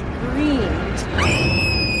I screamed.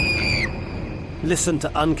 Listen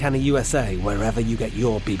to Uncanny USA wherever you get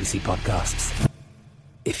your BBC podcasts,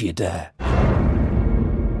 if you dare.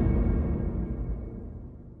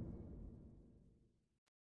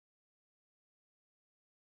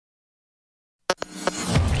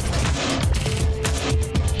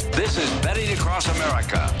 This is Betting Across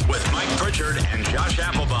America with Mike Pritchard and Josh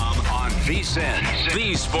Applebaum on VSiN,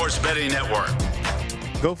 the Sports Betting Network.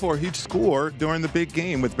 Go for a huge score during the big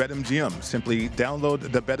game with BetMGM. Simply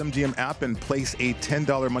download the BetMGM app and place a $10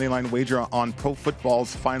 moneyline wager on pro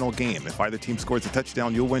football's final game. If either team scores a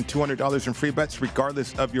touchdown, you'll win $200 in free bets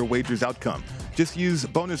regardless of your wager's outcome. Just use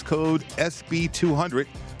bonus code SB200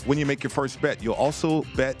 when you make your first bet. You'll also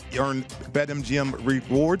earn BetMGM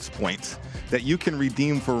rewards points that you can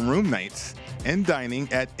redeem for room nights and dining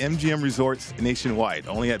at MGM resorts nationwide.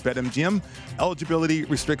 Only at BetMGM. Eligibility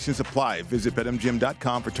restrictions apply. Visit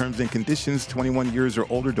BetMGM.com for terms and conditions. 21 years or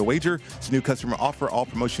older to wager. It's a new customer offer. All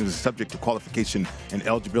promotions are subject to qualification and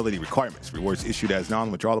eligibility requirements. Rewards issued as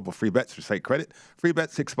non-withdrawable free bets for site credit. Free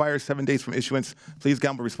bets expire 7 days from issuance. Please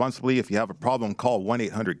gamble responsibly. If you have a problem, call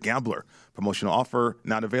 1-800-GAMBLER. Promotional offer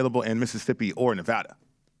not available in Mississippi or Nevada.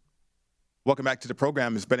 Welcome back to the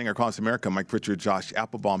program. Is Betting Across America. Mike Pritchard, Josh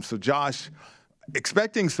Applebaum. So, Josh,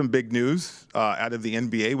 expecting some big news out of the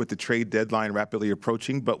NBA with the trade deadline rapidly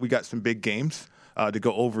approaching, but we got some big games to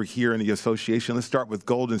go over here in the association. Let's start with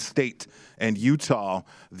Golden State and Utah.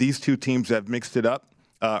 These two teams have mixed it up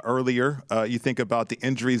earlier. You think about the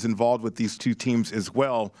injuries involved with these two teams as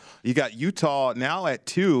well. You got Utah now at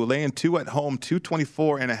 2, laying 2 at home,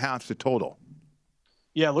 224.5 the total.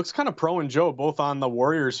 Yeah, it looks kind of pro and Joe, both on the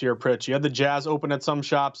Warriors here, Pritch. You had the Jazz open at some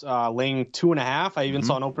shops, laying 2.5. I even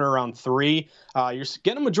saw an opener around 3. You're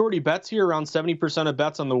getting majority bets here, around 70% of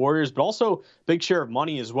bets on the Warriors, but also big share of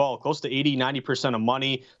money as well, close to 80, 90% of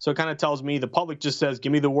money. So it kind of tells me the public just says,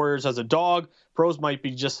 give me the Warriors as a dog. pros might be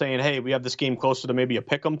just saying, hey, we have this game closer to maybe a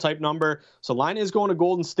pick'em type number. So line is going to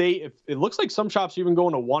Golden State. It looks like some shops even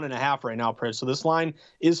going to 1.5 right now, Pritch. So this line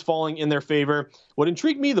is falling in their favor. What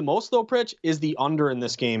intrigued me the most, though, Pritch, is the under in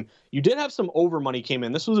this game. You did have some over money came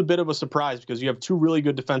in. This was a bit of a surprise because you have two really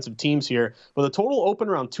good defensive teams here. But the total opened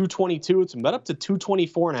around 222. It's bet up to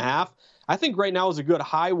 224.5. I think right now is a good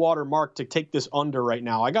high water mark to take this under right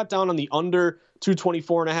now. I got down on the under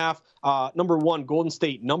 224.5. Number one, Golden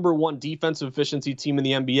State, number one defensive efficiency team in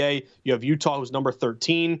the NBA. You have Utah, who's number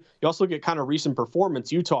 13. You also look at kind of recent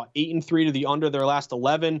performance. Utah, 8-3 to the under their last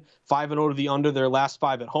 11, 5-0 to the under their last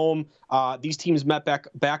 5 at home. These teams met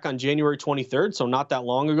back on January 23rd, so not that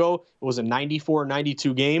long ago. It was a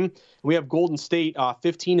 94-92 game. We have Golden State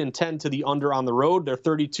 15-10 to the under on the road. They're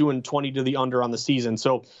 32-20 to the under on the season.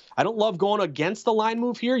 So I don't love going against the line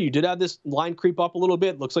move here. You did have this line creep up a little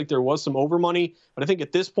bit. Looks like there was some over money, but I think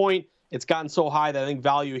at this point, it's gotten so high that I think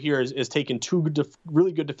value here is taking two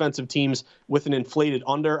really good defensive teams with an inflated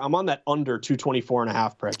under. I'm on that under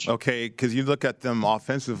 224.5, Pritch. Okay, because you look at them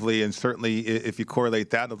offensively, and certainly if you correlate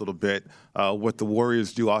that a little bit, what the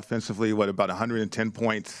Warriors do offensively, about 110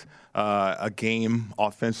 points a game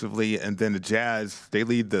offensively, and then the Jazz, they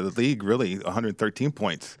lead the league really 113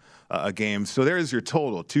 points a game. So there's your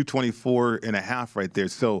total, 224.5 right there.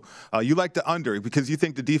 So you like the under because you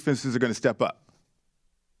think the defenses are going to step up.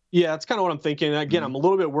 Yeah, that's kind of what I'm thinking. Again, I'm a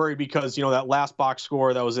little bit worried because, that last box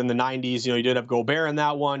score that was in the 90s, you did have Gobert in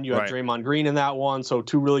that one. You have Draymond Green in that one. So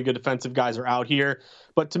two really good defensive guys are out here.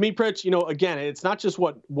 But to me, Pritch, again, it's not just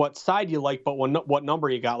what side you like, but what number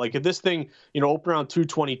you got. Like if this thing, open around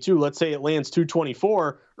 222, let's say it lands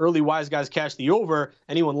 224, early wise guys cash the over.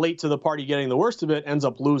 Anyone late to the party getting the worst of it ends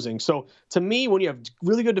up losing. So to me, when you have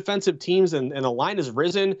really good defensive teams and the line is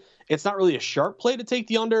risen, it's not really a sharp play to take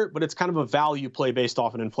the under, but it's kind of a value play based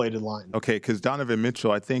off an inflated line. Okay, because Donovan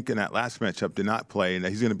Mitchell, I think in that last matchup did not play, and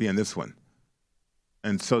he's going to be in this one.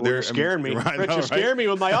 And so they're scaring me. You're scaring me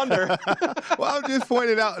with my under. Well, I'm just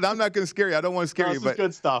pointing out, and I'm not going to scare you. I don't want to scare you, but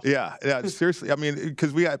good stuff. Yeah, seriously. I mean,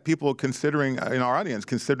 because we have people considering in our audience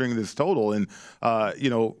considering this total, and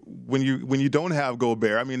when you don't have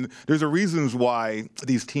Gobert, I mean, there's a reasons why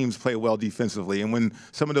these teams play well defensively, and when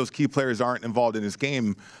some of those key players aren't involved in this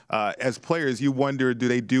game, as players, you wonder, do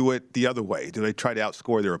they do it the other way? Do they try to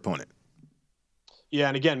outscore their opponent? Yeah,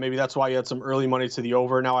 and again, maybe that's why you had some early money to the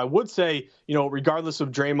over. Now, I would say, regardless of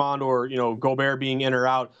Draymond or, Gobert being in or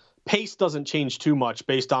out, pace doesn't change too much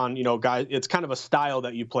based on, guys. It's kind of a style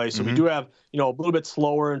that you play. So we do have, a little bit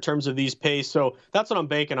slower in terms of these pace. So that's what I'm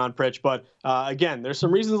banking on, Pritch. But again, there's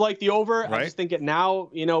some reasons like the over. Right. I just think it now,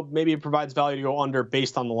 maybe it provides value to go under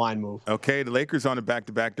based on the line move. Okay, the Lakers on a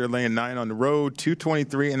back-to-back. They're laying 9 on the road.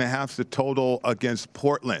 223.5 is the total against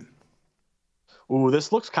Portland. Ooh,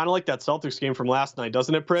 this looks kind of like that Celtics game from last night,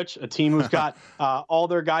 doesn't it, Pritch? A team who's got all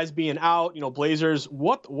their guys being out. Blazers.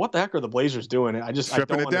 What the heck are the Blazers doing? I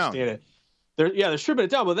don't understand it. They're stripping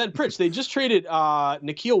it down. But then, Pritch, they just traded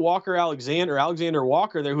Alexander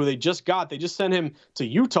Walker there, who they just got. They just sent him to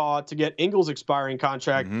Utah to get Ingles' expiring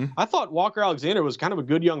contract. I thought Walker Alexander was kind of a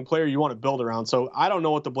good young player you want to build around. So I don't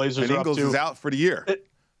know what the Blazers are up to. Ingles is out for the year.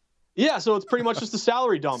 Yeah, so it's pretty much just a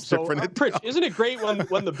salary dump. So, Pritch, isn't it great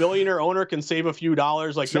when the billionaire owner can save a few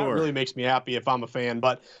dollars? Like, That really makes me happy if I'm a fan.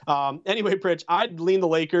 But anyway, Pritch, I'd lean the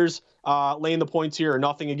Lakers, laying the points here or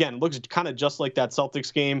nothing. Again, it looks kind of just like that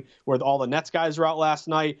Celtics game where all the Nets guys were out last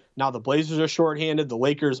night. Now the Blazers are shorthanded. The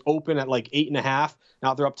Lakers open at like 8.5.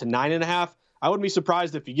 Now they're up to 9.5. I wouldn't be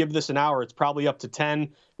surprised if you give this an hour, it's probably up to 10.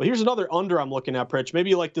 But here's another under I'm looking at, Pritch.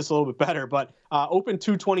 Maybe you like this a little bit better, but open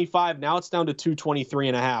 225. Now it's down to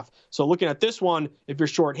 223.5. So looking at this one, if you're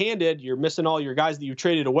shorthanded, you're missing all your guys that you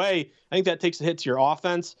traded away. I think that takes a hit to your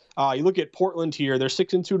offense. You look at Portland here. They're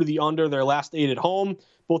 6-2 to the under their last 8 at home.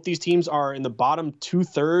 Both these teams are in the bottom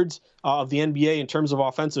 2/3 of the NBA in terms of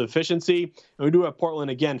offensive efficiency. And we do have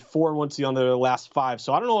Portland, again, 4-1 to the under their last 5.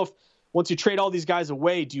 So I don't know if once you trade all these guys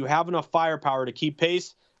away, do you have enough firepower to keep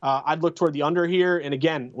pace? I'd look toward the under here. And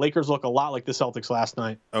again, Lakers look a lot like the Celtics last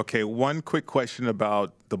night. Okay, one quick question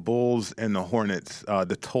about the Bulls and the Hornets,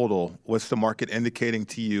 the total. What's the market indicating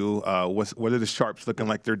to you? What are the sharps looking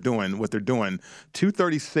like they're doing, what they're doing?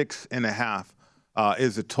 236.5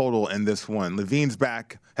 is the total in this one. Levine's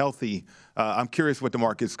back, healthy. I'm curious what the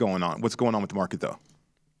market's going on. What's going on with the market, though?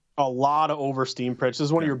 A lot of over steam, Pritch. This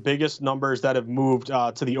is one of your biggest numbers that have moved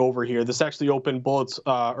to the over here. This actually opened Bulls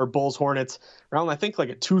Hornets around, I think, like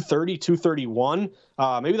a 230, 231.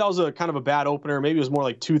 Maybe that was a kind of a bad opener. Maybe it was more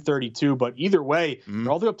like 232. But either way,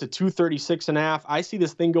 they're all the way up to 236.5. I see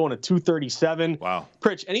this thing going to 237. Wow.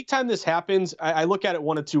 Pritch, anytime this happens, I look at it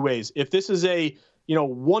one of two ways. If this is a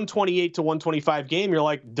 128 to 125 game, you're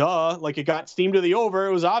like, duh, like it got steamed to the over.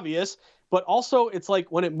 It was obvious. But also it's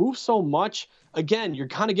like when it moves so much, again, you're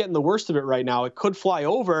kind of getting the worst of it right now. It could fly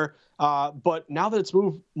over. But now that it's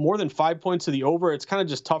moved more than 5 points to the over, it's kind of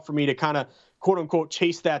just tough for me to kind of quote unquote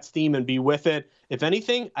chase that steam and be with it. If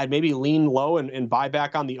anything, I'd maybe lean low and buy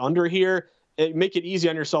back on the under here. Make it easy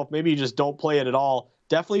on yourself. Maybe you just don't play it at all.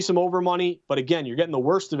 Definitely some over money, but again, you're getting the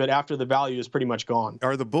worst of it after the value is pretty much gone.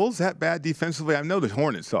 Are the Bulls that bad defensively? I know the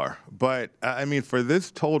Hornets are, but I mean, for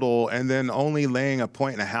this total and then only laying 1.5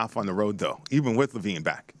 points on the road, though, even with LaVine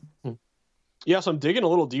back. Yes, I'm digging a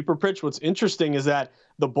little deeper, Pritch. What's interesting is that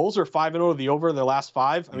the Bulls are 5-0 to the over in their last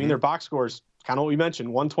 5. I mean, their box scores, kind of what we mentioned,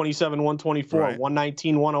 127, 124, right.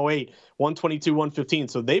 119, 108, 122, 115.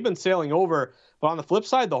 So they've been sailing over. But on the flip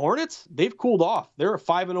side, the Hornets, they've cooled off. They're a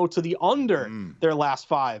 5-0 to the under their last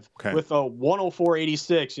 5 with a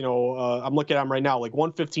 104.86. I'm looking at them right now, like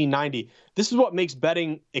 115.90. This is what makes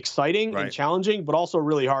betting exciting and challenging, but also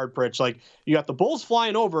really hard, Pritch. Like, you got the Bulls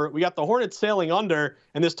flying over, we got the Hornets sailing under,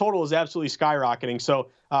 and this total is absolutely skyrocketing. So,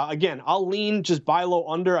 again, I'll lean just buy low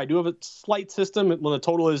under. I do have a slight system when the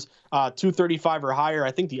total is 235 or higher. I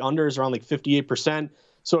think the under is around like 58%.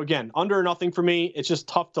 So, again, under or nothing for me. It's just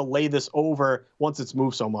tough to lay this over once it's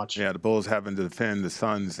moved so much. Yeah, the Bulls having to defend the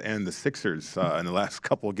Suns and the Sixers in the last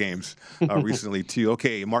couple of games recently, too.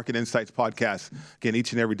 Okay, Market Insights podcast. Again,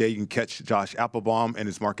 each and every day you can catch Josh Applebaum and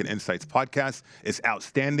his Market Insights podcast. It's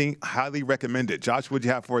outstanding. Highly recommended. Josh, what do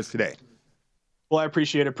you have for us today? Well, I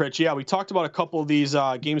appreciate it, Pritch. Yeah, we talked about a couple of these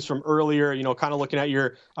games from earlier, kind of looking at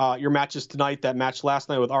your matches tonight, that match last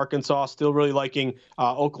night with Arkansas. Still really liking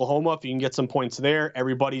Oklahoma. If you can get some points there.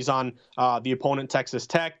 Everybody's on the opponent, Texas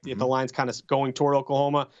Tech. The line's kind of going toward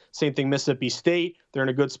Oklahoma. Same thing, Mississippi State. They're in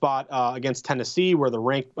a good spot against Tennessee, where the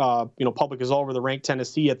ranked, public is all over the ranked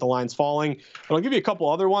Tennessee at the line's falling. But I'll give you a couple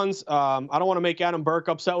other ones. I don't want to make Adam Burke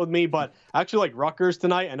upset with me, but I actually like Rutgers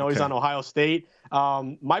tonight. I know he's on Ohio State.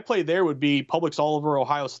 My play there would be Publix all over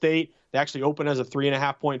Ohio State. They actually open as a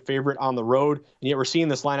 3.5-point favorite on the road, and yet we're seeing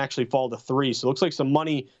this line actually fall to 3. So it looks like some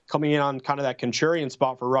money coming in on kind of that contrarian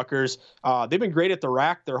spot for Rutgers. They've been great at the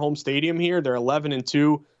rack, their home stadium here. They're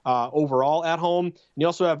 11-2 overall at home. And you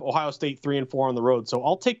also have Ohio State 3-4 on the road. So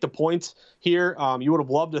I'll take the points here. You would have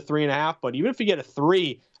loved a 3.5, but even if you get a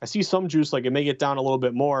 3, I see some juice like it may get down a little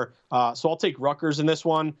bit more. So I'll take Rutgers in this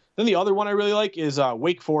one. Then the other one I really like is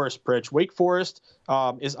Wake Forest, Pritch. Wake Forest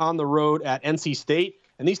is on the road at NC State.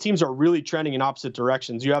 And these teams are really trending in opposite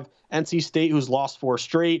directions. You have NC State, who's lost 4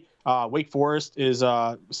 straight. Wake Forest is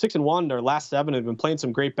 6-1. Their last 7 have been playing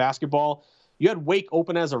some great basketball. You had Wake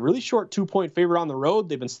open as a really short 2-point favorite on the road.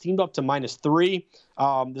 They've been steamed up to -3.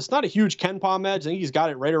 It's not a huge KenPom edge. I think he's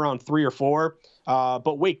got it right around 3 or 4.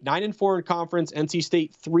 But Wake 9-4 in conference. NC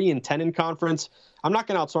State 3-10 in conference. I'm not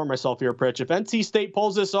going to outsmart myself here, Pritch. If NC State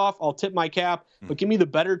pulls this off, I'll tip my cap. But give me the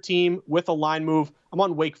better team with a line move. I'm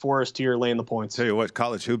on Wake Forest here, laying the points. Tell you what,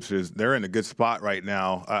 college hoops they're in a good spot right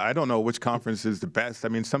now. I don't know which conference is the best. I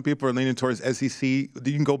mean, some people are leaning towards SEC. You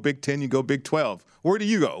can go Big 10, you go Big 12. Where do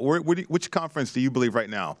you go? Which conference do you believe right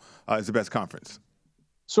now is the best conference?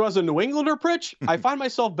 So as a New Englander, Pritch, I find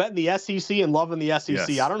myself betting the SEC and loving the SEC.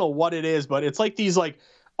 Yes. I don't know what it is, but it's like these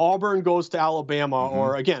Auburn goes to Alabama,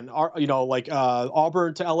 or again,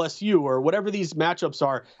 Auburn to LSU, or whatever these matchups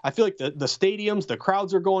are. I feel like the stadiums, the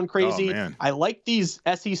crowds are going crazy. Oh, I like these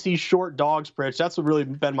SEC short dogs, Pritch. That's what really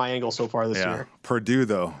been my angle so far this year. Purdue,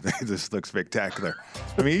 though, they just look spectacular.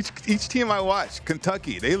 I mean, each team I watch,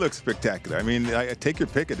 Kentucky, they look spectacular. I mean, I take your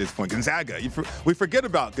pick at this point. Gonzaga, we forget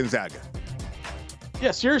about Gonzaga. Yeah,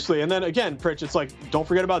 seriously. And then again, Pritch, it's like, don't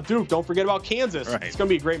forget about Duke. Don't forget about Kansas. Right. It's going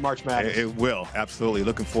to be a great March Madness. It will. Absolutely.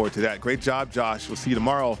 Looking forward to that. Great job, Josh. We'll see you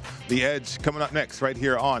tomorrow. The Edge coming up next right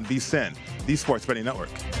here on VSiN, the Sports Betting Network.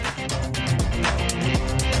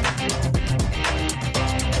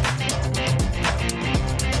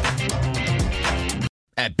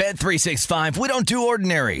 At Bet365, we don't do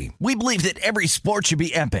ordinary. We believe that every sport should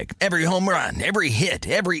be epic. Every home run, every hit,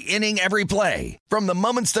 every inning, every play. From the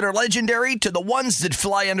moments that are legendary to the ones that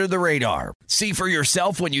fly under the radar. See for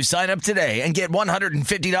yourself when you sign up today and get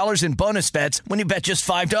 $150 in bonus bets when you bet just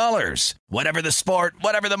 $5. Whatever the sport,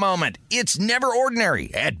 whatever the moment, it's never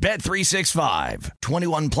ordinary at Bet365.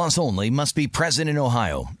 21 plus only. Must be present in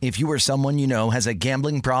Ohio. If you or someone you know has a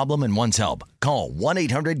gambling problem and wants help, call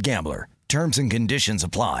 1-800-GAMBLER. Terms and conditions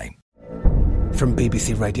apply. From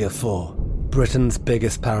BBC Radio 4, Britain's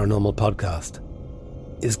biggest paranormal podcast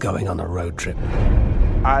is going on a road trip.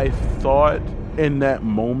 I thought in that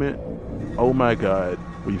moment, oh my God,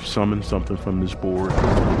 we've summoned something from this board.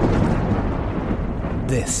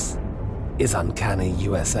 This is Uncanny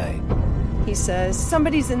USA. He says,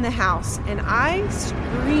 somebody's in the house, and I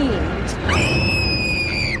screamed.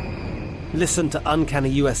 Listen to Uncanny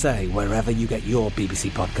USA wherever you get your BBC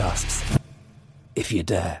podcasts, if you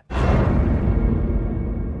dare.